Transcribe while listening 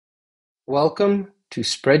Welcome to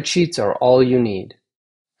Spreadsheets Are All You Need,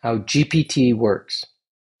 how GPT works,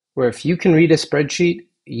 where if you can read a spreadsheet,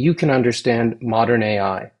 you can understand modern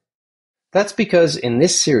AI. That's because in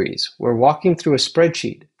this series, we're walking through a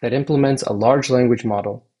spreadsheet that implements a large language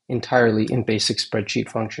model entirely in basic spreadsheet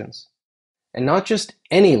functions. And not just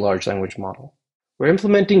any large language model. We're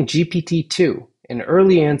implementing GPT-2, an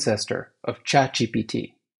early ancestor of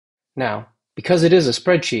ChatGPT. Now, because it is a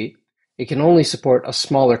spreadsheet, it can only support a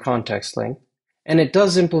smaller context length, and it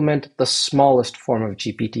does implement the smallest form of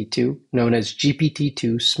GPT-2, known as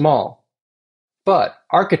GPT-2 Small. But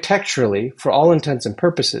architecturally, for all intents and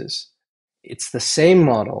purposes, it's the same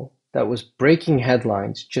model that was breaking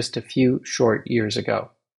headlines just a few short years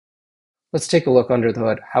ago. Let's take a look under the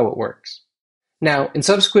hood how it works. Now, in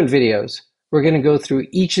subsequent videos, we're going to go through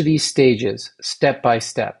each of these stages step by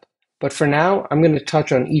step. But for now, I'm going to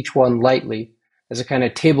touch on each one lightly as a kind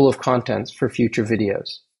of table of contents for future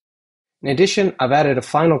videos. In addition, I've added a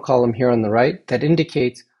final column here on the right that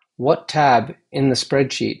indicates what tab in the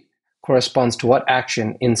spreadsheet corresponds to what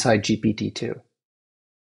action inside GPT-2.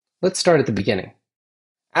 Let's start at the beginning.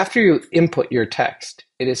 After you input your text,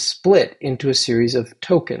 it is split into a series of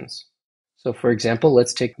tokens. So for example,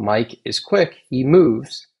 let's take Mike is quick, he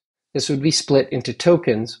moves. This would be split into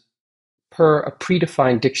tokens per a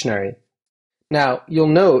predefined dictionary. Now, you'll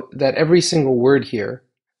note that every single word here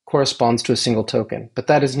corresponds to a single token, but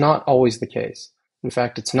that is not always the case. In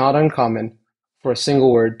fact, it's not uncommon for a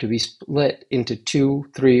single word to be split into 2,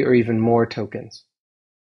 3, or even more tokens.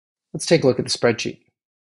 Let's take a look at the spreadsheet.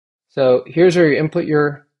 So here's where you input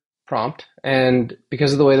your prompt, and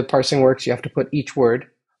because of the way the parsing works, you have to put each word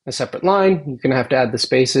in a separate line. You're going to have to add the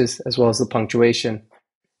spaces as well as the punctuation.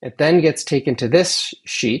 It then gets taken to this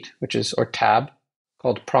sheet, or tab,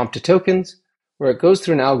 called prompt to tokens, where it goes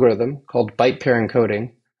through an algorithm called byte pair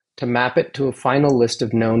encoding to map it to a final list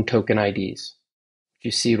of known token IDs, which you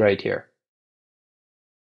see right here.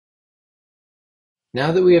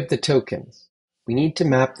 Now that we have the tokens, we need to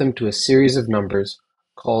map them to a series of numbers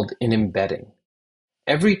called an embedding.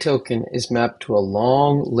 Every token is mapped to a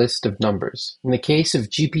long list of numbers. In the case of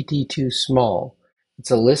GPT-2 Small, it's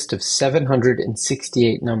a list of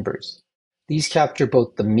 768 numbers. These capture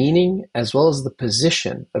both the meaning as well as the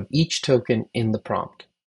position of each token in the prompt.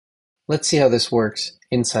 Let's see how this works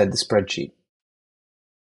inside the spreadsheet.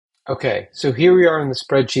 Okay, so here we are in the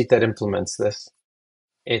spreadsheet that implements this.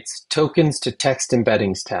 It's Tokens to Text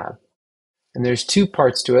Embeddings tab. And there's two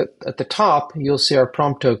parts to it. At the top, you'll see our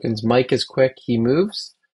prompt tokens, Mike is quick, he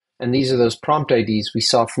moves. And these are those prompt IDs we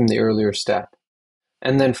saw from the earlier step.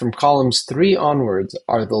 And then from columns 3 onwards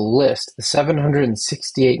are the list, the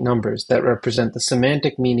 768 numbers that represent the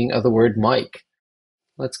semantic meaning of the word Mike.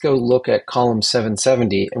 Let's go look at column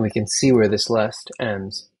 770 and we can see where this list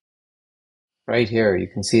ends. Right here, you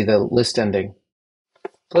can see the list ending.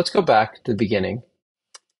 So let's go back to the beginning.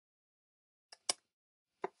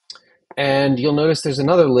 And you'll notice there's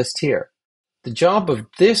another list here. The job of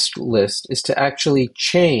this list is to actually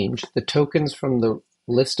change the tokens from the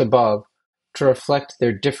list above to reflect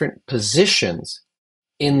their different positions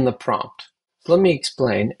in the prompt. So let me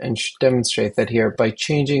explain and demonstrate that here by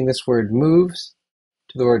changing this word moves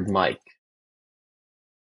to the word Mike,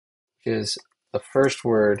 which is the first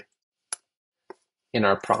word in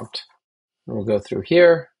our prompt. And we'll go through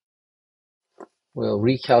here. We'll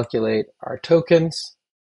recalculate our tokens.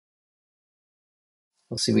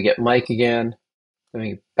 We'll see we get Mike again. Then we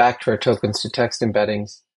get back to our tokens to text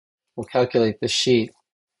embeddings. We'll calculate the sheet.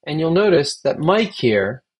 And you'll notice that Mike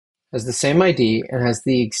here has the same ID and has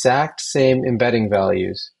the exact same embedding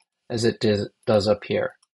values as it does up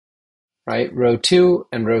here, right? Row 2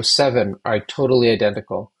 and row 7 are totally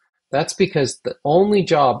identical. That's because the only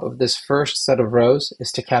job of this first set of rows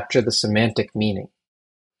is to capture the semantic meaning.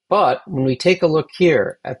 But when we take a look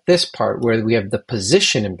here at this part where we have the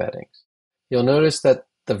position embeddings, you'll notice that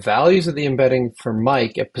the values of the embedding for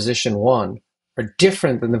Mike at position 1 are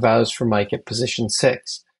different than the values for Mike at position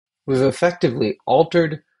 6. We've effectively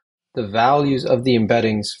altered the values of the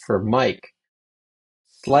embeddings for Mike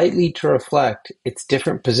slightly to reflect its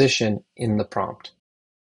different position in the prompt.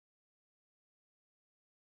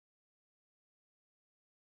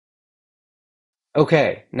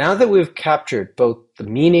 Okay, now that we've captured both the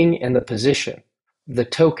meaning and the position of the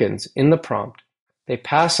tokens in the prompt, they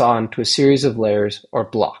pass on to a series of layers or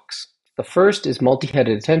blocks. The first is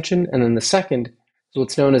multi-headed attention, and then the second is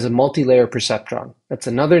what's known as a multi-layer perceptron. That's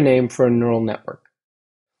another name for a neural network.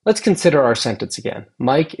 Let's consider our sentence again.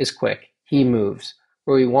 Mike is quick, he moves,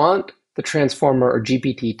 where we want the transformer or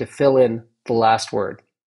GPT to fill in the last word.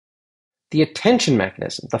 The attention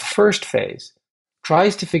mechanism, the first phase,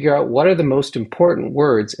 tries to figure out what are the most important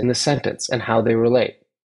words in the sentence and how they relate.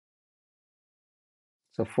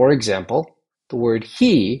 So for example, the word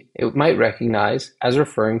he, it might recognize as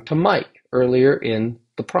referring to Mike earlier in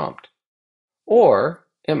the prompt. Or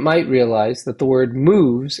it might realize that the word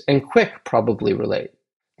moves and quick probably relate.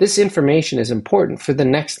 This information is important for the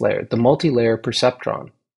next layer, the multi-layer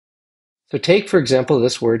perceptron. So take, for example,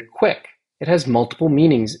 this word quick. It has multiple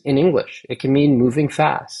meanings in English. It can mean moving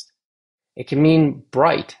fast. It can mean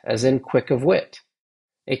bright, as in quick of wit.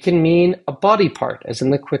 It can mean a body part, as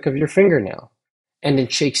in the quick of your fingernail. And in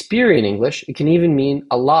Shakespearean English, it can even mean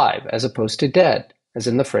alive, as opposed to dead, as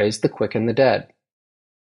in the phrase the quick and the dead.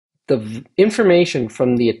 The information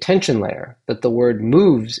from the attention layer that the word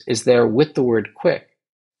moves is there with the word quick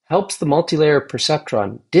helps the multi-layer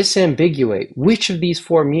perceptron disambiguate which of these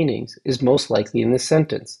four meanings is most likely in this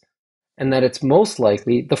sentence, and that it's most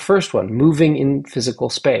likely the first one, moving in physical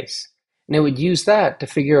space. And it would use that to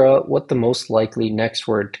figure out what the most likely next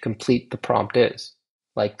word to complete the prompt is,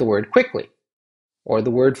 like the word quickly, or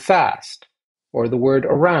the word fast, or the word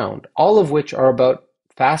around, all of which are about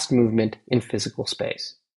fast movement in physical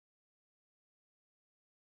space.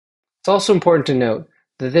 It's also important to note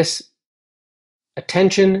that this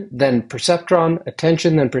attention then perceptron,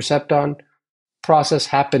 attention then perceptron process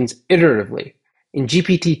happens iteratively. In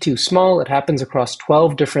GPT-2 small, it happens across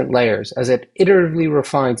 12 different layers as it iteratively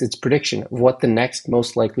refines its prediction of what the next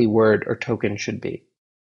most likely word or token should be.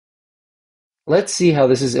 Let's see how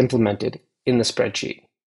this is implemented in the spreadsheet.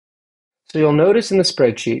 So you'll notice in the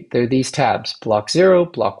spreadsheet there are these tabs, block 0,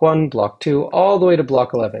 block 1, block 2, all the way to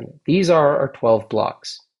block 11. These are our 12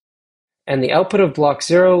 blocks. And the output of block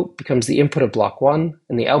 0 becomes the input of block 1,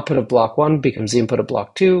 and the output of block 1 becomes the input of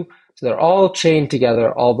block 2, so they're all chained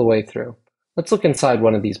together all the way through. Let's look inside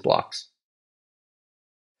one of these blocks.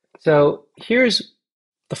 So here's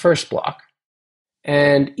the first block,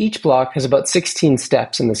 and each block has about 16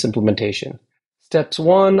 steps in this implementation. Steps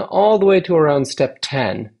 1 all the way to around step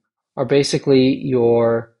 10 are basically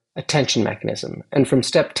your attention mechanism, and from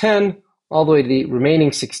step 10 all the way to the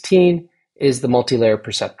remaining 16 is the multi-layer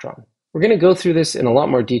perceptron. We're going to go through this in a lot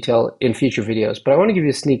more detail in future videos, but I want to give you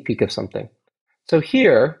a sneak peek of something. So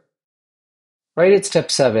here, right at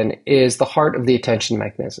step 7, is the heart of the attention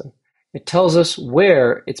mechanism. It tells us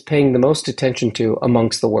where it's paying the most attention to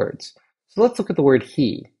amongst the words. So let's look at the word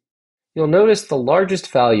he. You'll notice the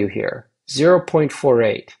largest value here,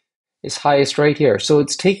 0.48, is highest right here. So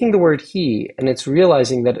it's taking the word he and it's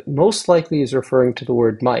realizing that it most likely is referring to the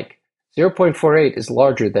word Mike. 0.48 is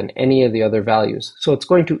larger than any of the other values. So it's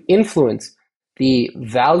going to influence the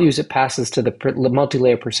values it passes to the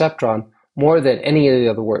multi-layer perceptron more than any of the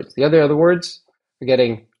other words. The other words are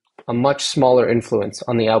getting a much smaller influence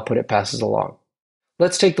on the output it passes along.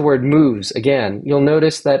 Let's take the word moves again. You'll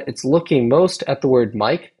notice that it's looking most at the word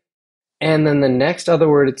Mike, and then the next other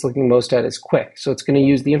word it's looking most at is quick. So it's going to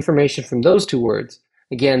use the information from those two words,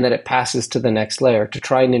 again, that it passes to the next layer to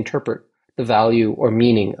try and interpret the value or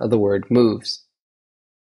meaning of the word moves.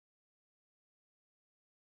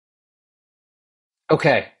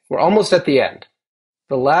 Okay, we're almost at the end.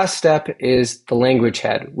 The last step is the language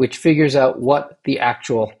head, which figures out what the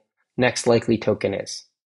actual next likely token is.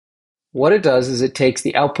 What it does is it takes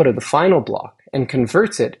the output of the final block and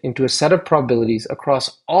converts it into a set of probabilities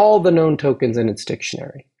across all the known tokens in its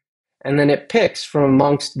dictionary. And then it picks from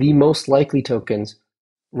amongst the most likely tokens,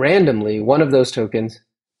 randomly, one of those tokens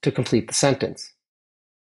to complete the sentence.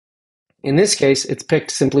 In this case, it's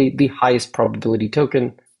picked simply the highest probability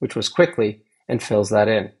token, which was quickly, and fills that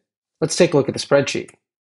in. Let's take a look at the spreadsheet.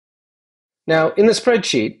 Now, in the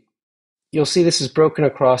spreadsheet, you'll see this is broken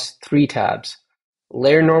across 3 tabs.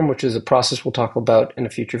 Layer norm, which is a process we'll talk about in a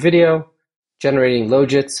future video, generating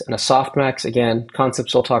logits, and a softmax, again,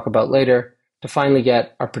 concepts we'll talk about later, to finally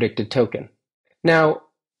get our predicted token. Now,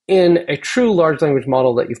 in a true large language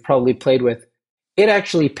model that you've probably played with, it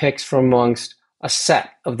actually picks from amongst a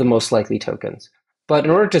set of the most likely tokens. But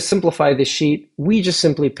in order to simplify this sheet, we just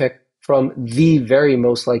simply pick from the very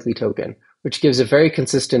most likely token, which gives a very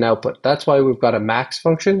consistent output. That's why we've got a max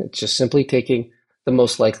function. It's just simply taking the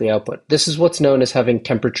most likely output. This is what's known as having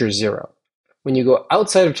temperature 0. When you go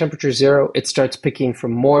outside of temperature 0, it starts picking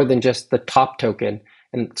from more than just the top token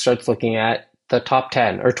and starts looking at the top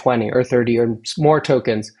 10 or 20 or 30 or more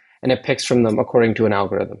tokens, and it picks from them according to an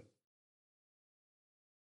algorithm.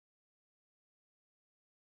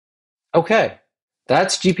 Okay,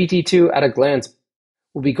 that's GPT-2 at a glance.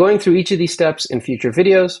 We'll be going through each of these steps in future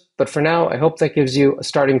videos, but for now, I hope that gives you a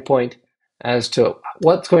starting point as to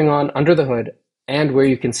what's going on under the hood and where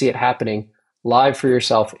you can see it happening live for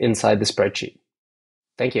yourself inside the spreadsheet.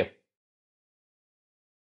 Thank you.